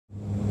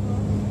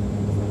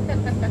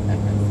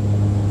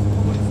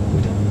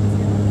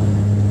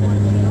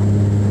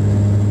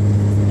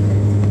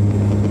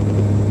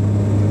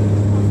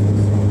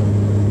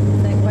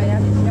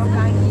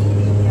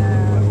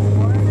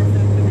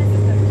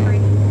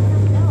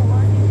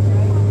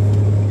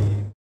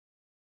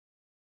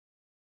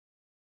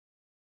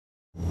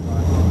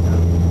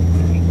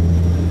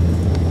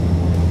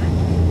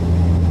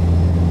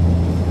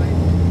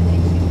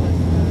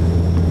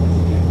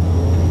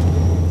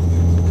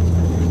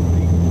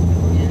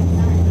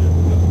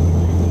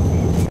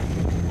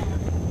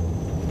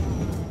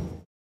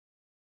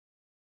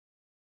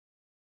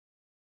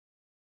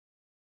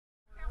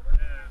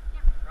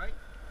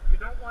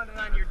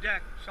On your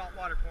deck, salt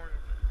water pouring.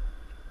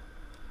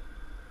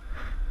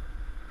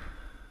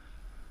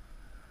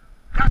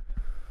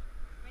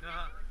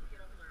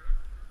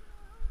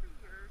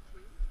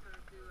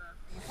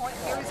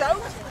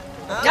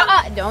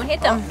 Don't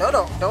hit them. No,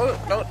 don't.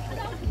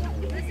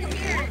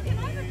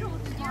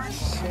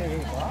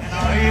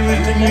 I was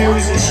the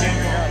musician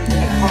at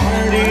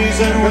parties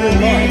and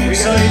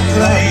weddings I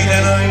played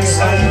and I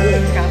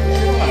sang.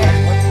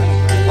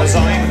 As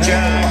I'm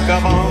jack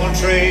of all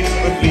trades,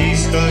 but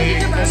least I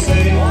can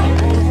say I'm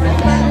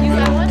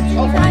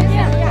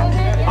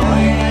a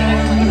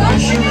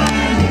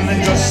fisherman,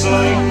 and just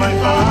like my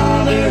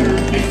father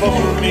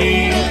before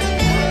me.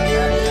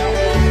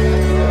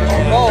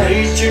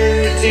 Preacher,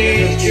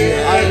 teacher,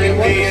 I can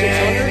be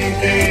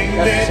anything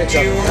that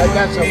you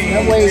want me.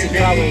 That weighs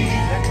probably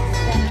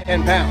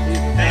 10 pounds.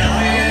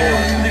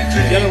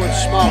 The other one's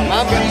smaller.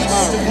 Mom got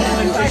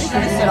smaller.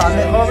 Sit on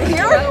it over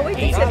here?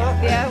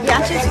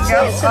 Yeah,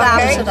 sit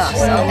opposite us.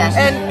 Okay.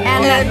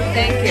 And then,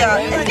 thank you.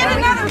 Get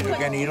another. You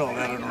can eat all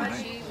that, don't I?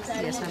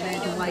 Yes, I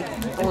made like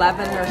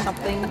 11 or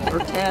something, or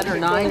 10 or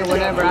 9 or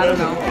whatever, I don't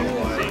know.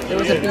 There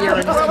was a beer in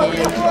his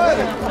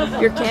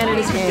can. Your can in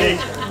his hand.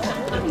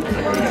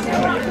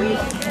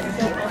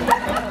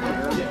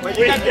 You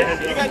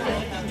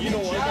know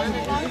what?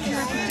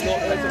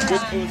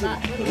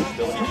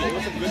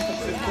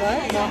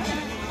 What? No.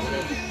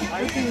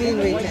 What do you mean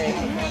retake?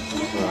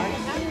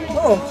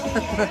 Oh.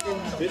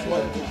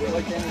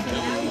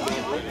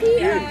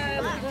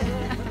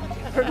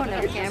 We're going to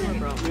have a camera,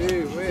 bro.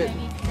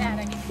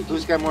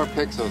 Who's got more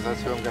pixels?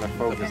 That's who I'm going to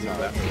focus on.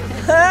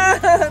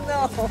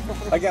 No.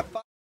 I got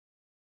 5.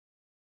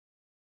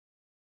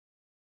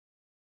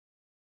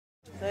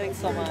 Thanks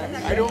so much.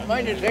 I don't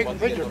mind you taking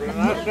pictures, but I'm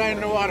not signing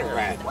the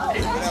autograph.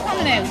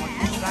 Coming out.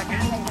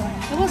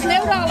 It wasn't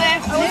out all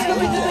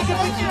afternoon.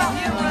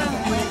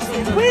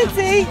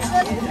 Quincy!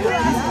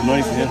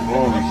 Nice to hit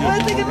ball. I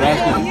want to take a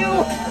picture of you.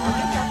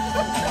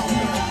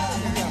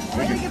 I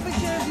want to take a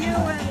picture of you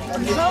and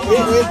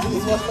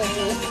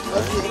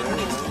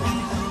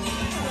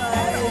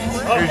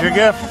Here's your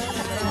gift.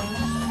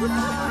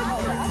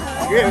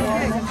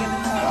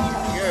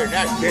 You're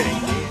not kidding.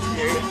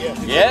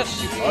 Yes?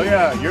 Oh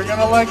yeah, you're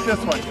gonna like this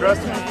one,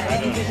 trust me.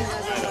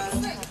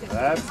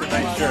 That's a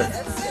nice shirt.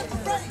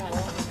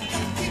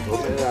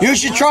 You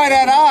should try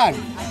that on.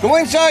 Go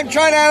inside and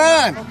try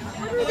that on.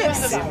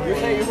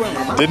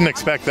 Didn't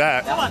expect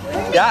that.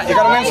 Yeah, you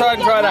gotta go inside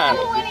and try it on.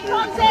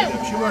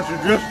 She wants to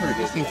dress me.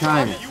 Just in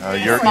time.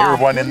 You're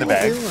one in the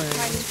bag.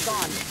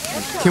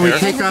 Can we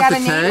take off the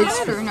tags?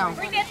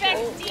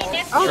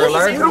 Oh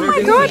my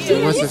God!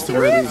 He wants us to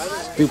wear these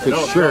stupid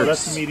No, shirts.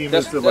 that's the medium.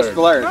 That's the the large.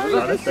 large.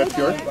 That's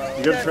yours.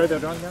 You gotta try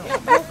that on now.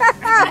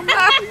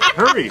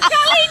 Hurry!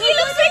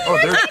 Oh,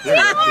 there's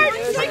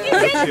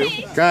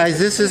Guys,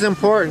 this is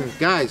important.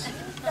 Guys,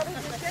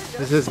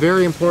 this is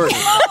very important.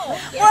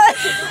 What?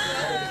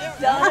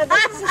 Donna,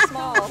 this is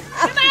small.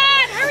 Come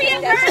on, hurry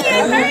up.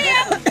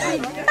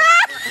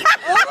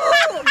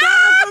 Oh,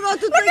 Donna forgot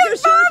to take her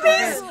shirt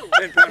off.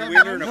 10-pound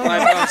wiener and a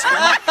 5-pound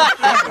squat.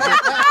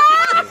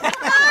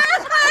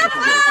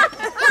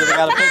 So they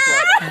got a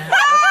picture.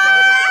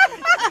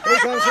 Here he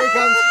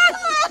comes.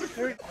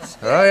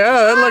 Oh yeah,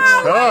 that looks.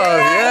 Oh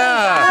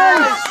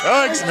yeah,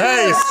 that looks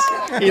nice.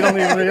 You don't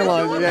even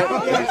realize it yet.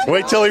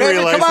 Wait till he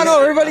realizes. Come on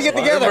over, everybody get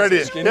together.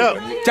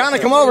 Yeah, Donna,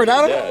 come over,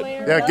 Donna.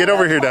 yeah. Get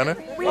over here, Donna.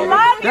 We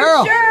love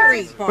your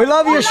shirt. We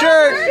love your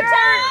shirt.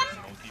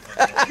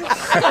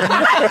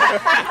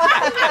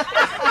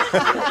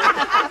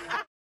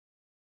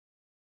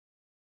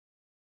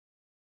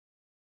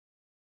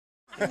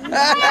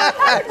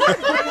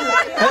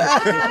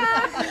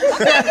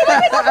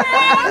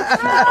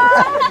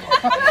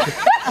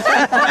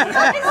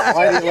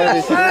 Why do you let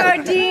this? Oh,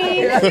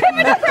 Dean. Come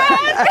in the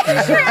front.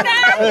 Shirt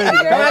down.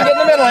 Come on, get in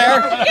the middle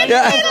here.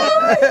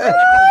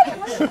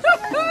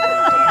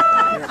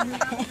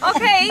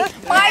 Okay,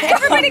 Mike,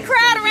 everybody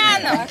crowd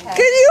around them.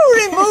 Can you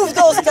remove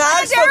those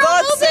tags for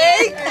God's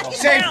sake?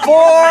 Say 4.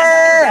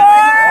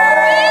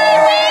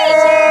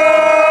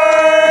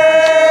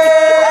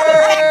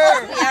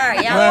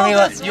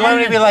 You want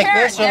me to be like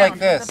this or like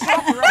this?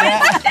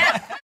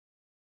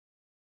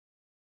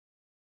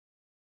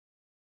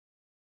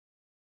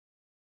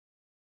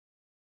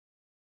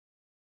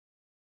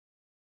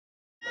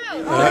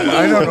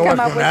 I don't know what's going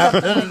to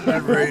happen.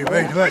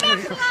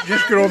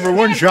 Just get over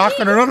one shock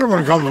and another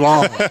one comes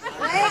along.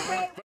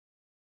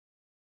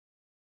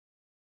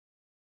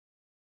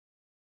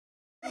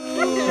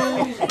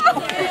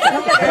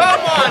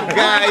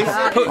 guys.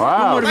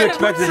 Wow. Who would have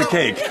expected a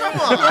cake?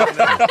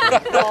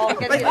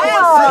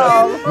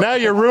 Now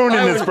you're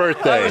ruining his I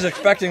birthday. was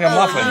expecting a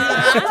muffin.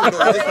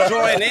 Just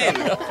join in.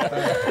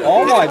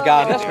 Oh my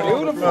God, that's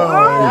beautiful.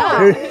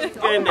 Wow.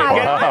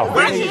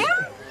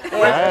 Wow.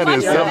 That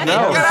is something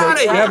else. Get out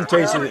of You here. haven't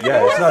tasted it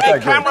yet. It's not that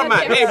good.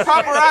 Cameraman. Hey,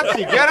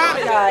 paparazzi, get out.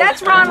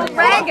 That's Ronald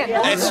Reagan.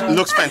 It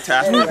looks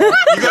fantastic. You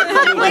got to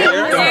come over here.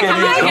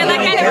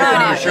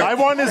 I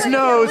want his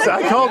nose.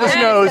 I called his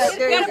nose.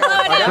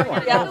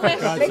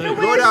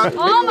 Go down.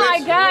 Oh my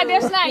God,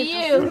 that's not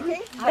you.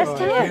 That's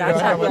Ted.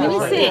 Let me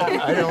see.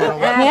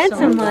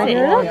 Handsome, buddy.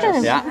 Look at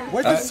him. Yeah.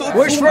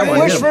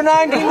 Wish for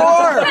 90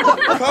 more.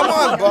 Come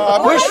on,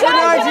 Bob. Wish for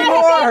 90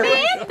 more.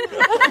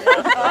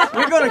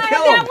 We're gonna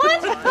kill him.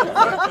 Can I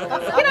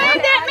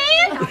have that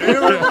man?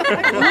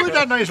 Who is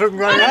that nice looking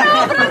guy?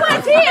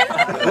 What's him?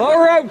 Blow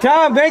her out,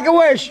 Tom. Make a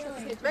wish.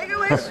 Make a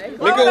wish.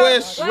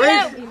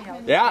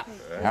 Yeah.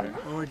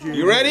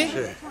 You ready?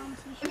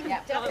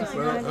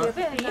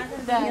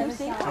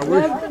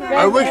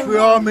 I wish we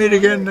all meet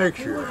again next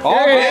year.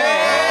 Okay.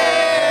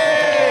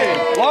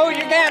 Blow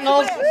your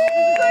candles.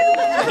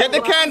 Get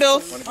the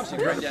candles.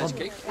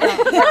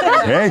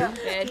 Hey.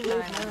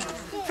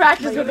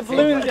 Practice with the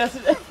balloons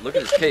yesterday. Look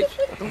at his cake.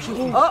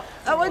 Oh,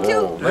 I want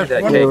to. Look at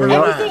that cake.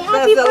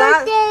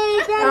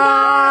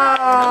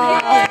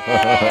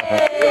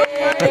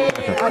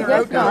 Happy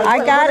birthday, I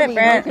got it,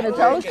 Brent. I'm going to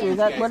toast you.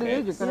 That's what it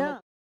is. You're going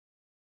to.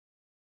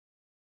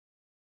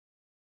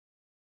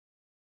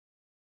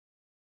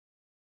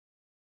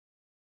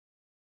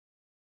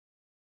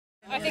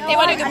 I think they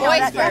want to do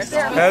boys first.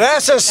 Now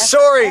that's a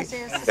sorry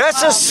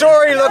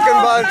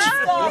looking bunch.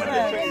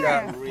 Okay.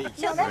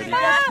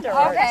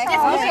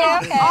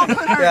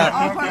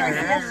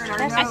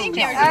 I think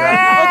they were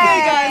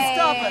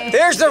doing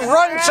There's the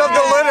runch of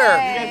the litter.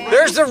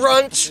 There's the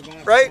runch,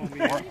 right?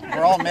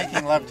 We're all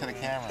making love to the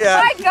camera.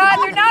 Yeah. My God,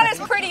 they're not as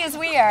pretty as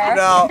we are.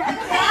 No.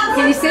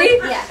 Can you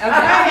see?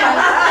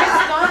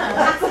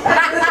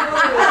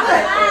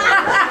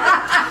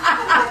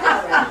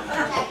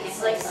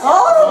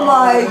 Oh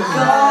my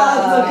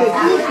God! Look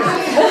at you!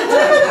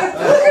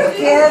 Look at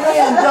Kenny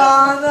and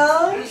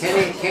Donna.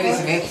 Kenny's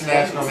an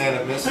international man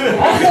of mystery.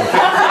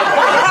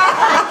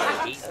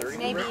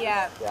 Maybe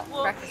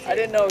breakfast. I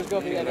didn't know it was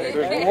going to be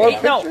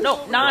No,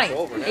 9.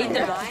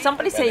 8:30.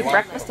 Somebody say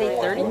breakfast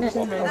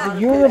 8:30.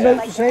 You were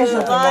about to say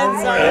something. I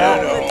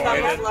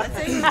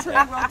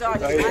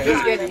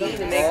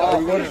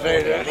was going to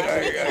say that.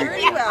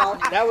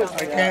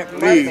 I can't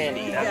believe.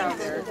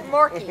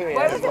 Morky.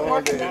 What was it,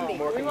 Morky?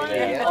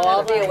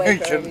 I'll be away.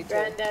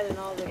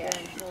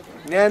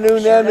 Nanu.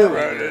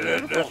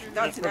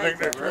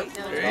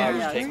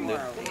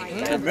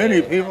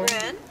 Many people.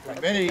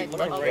 Many.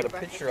 Got a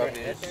picture of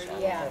this.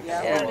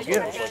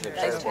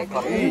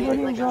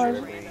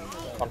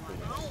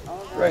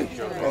 Right.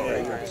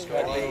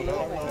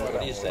 What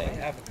do you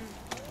say?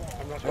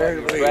 Very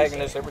You're pleased. dragging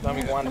this every time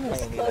you go on the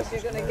plane.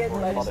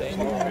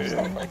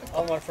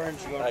 All my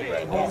friends are going to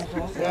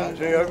Yeah,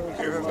 see,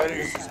 everybody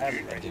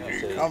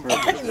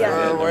comes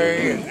far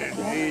away and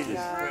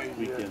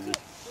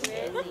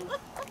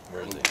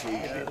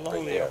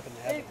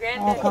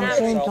all come at the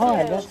same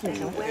time. That's for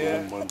sure.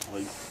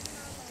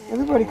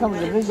 Everybody comes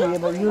to visit you,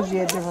 but usually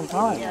at different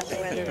times.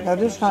 Now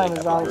this time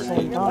is all at the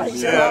same time.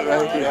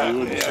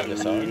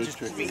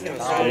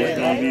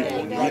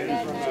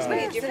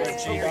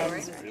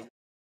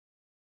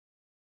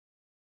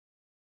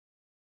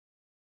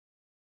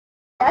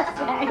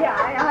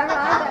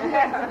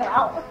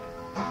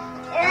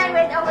 And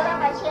right over there,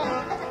 my chin.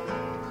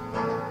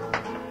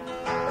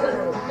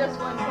 Just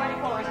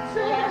 120 points.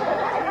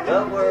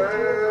 The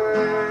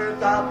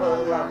words of a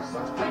love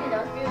song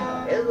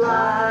is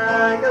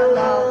like a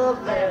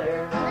love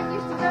letter.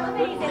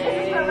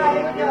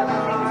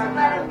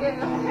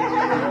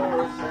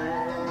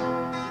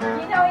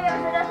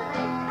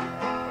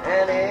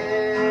 And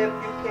if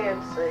you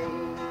can't say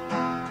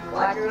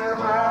what your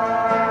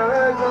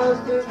heart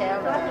wants to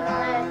tell her,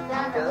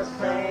 just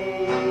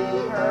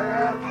sing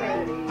her a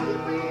pretty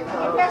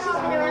love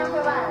song.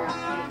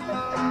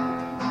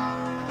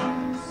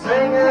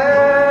 Sing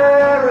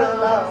her a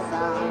love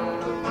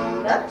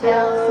song that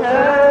tells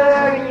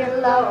her you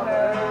love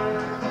her,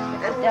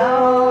 and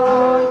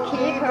don't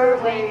keep her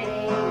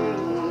waiting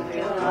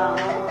too long.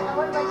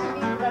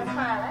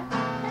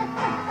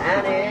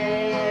 And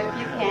if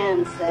you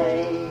can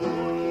say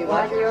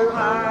what your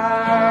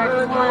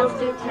heart wants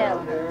to tell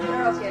her,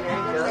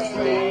 just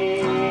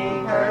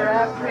sing her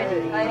a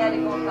pretty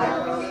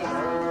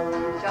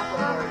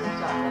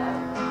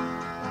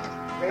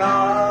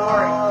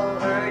call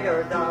her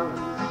your done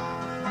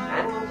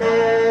and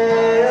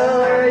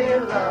tell her you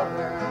love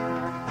her.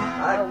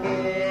 A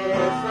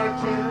kiss or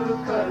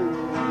two couldn't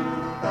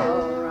go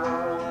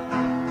wrong.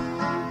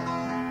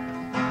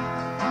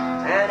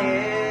 And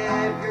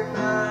if you're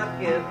not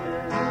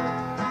given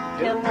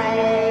to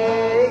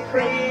make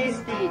pretty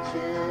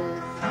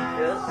speeches,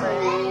 just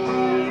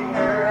sing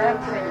her a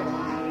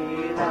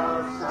pretty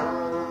love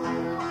song.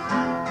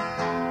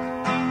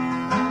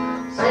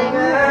 Sing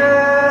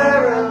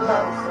her a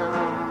love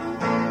song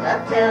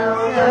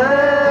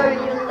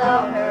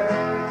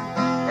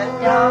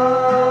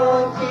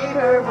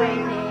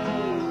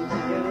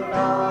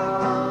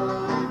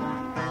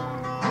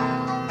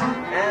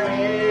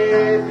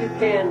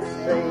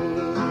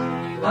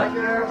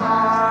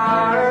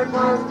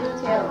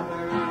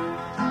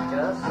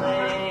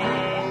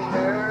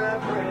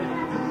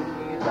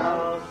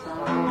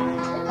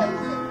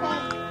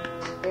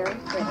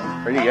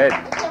Pretty good. You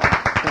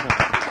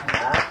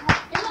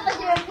look like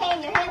you're in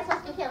pain. Your hand's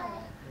supposed to be killing me.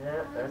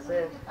 Yeah, that's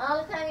it.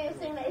 All the time you were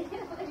singing that, you've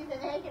been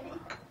agony.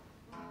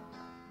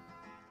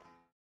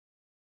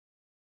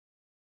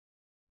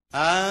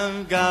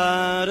 I've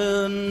got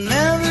a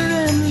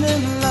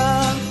never-ending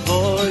love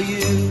for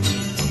you.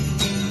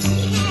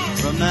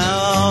 From now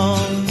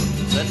on,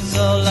 that's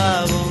all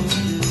I want to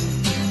do.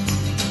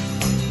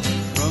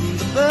 From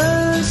the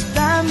first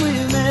time we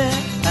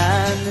met,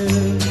 I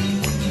knew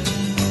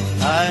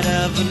I'd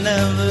have a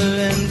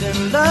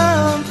never-ending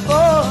love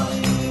for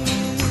you.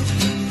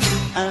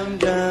 I've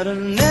got a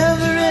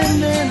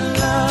never-ending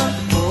love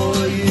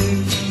for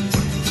you.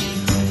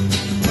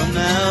 From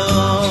now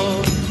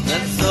on,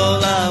 that's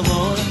all I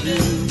wanna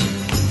do.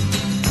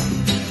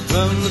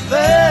 From the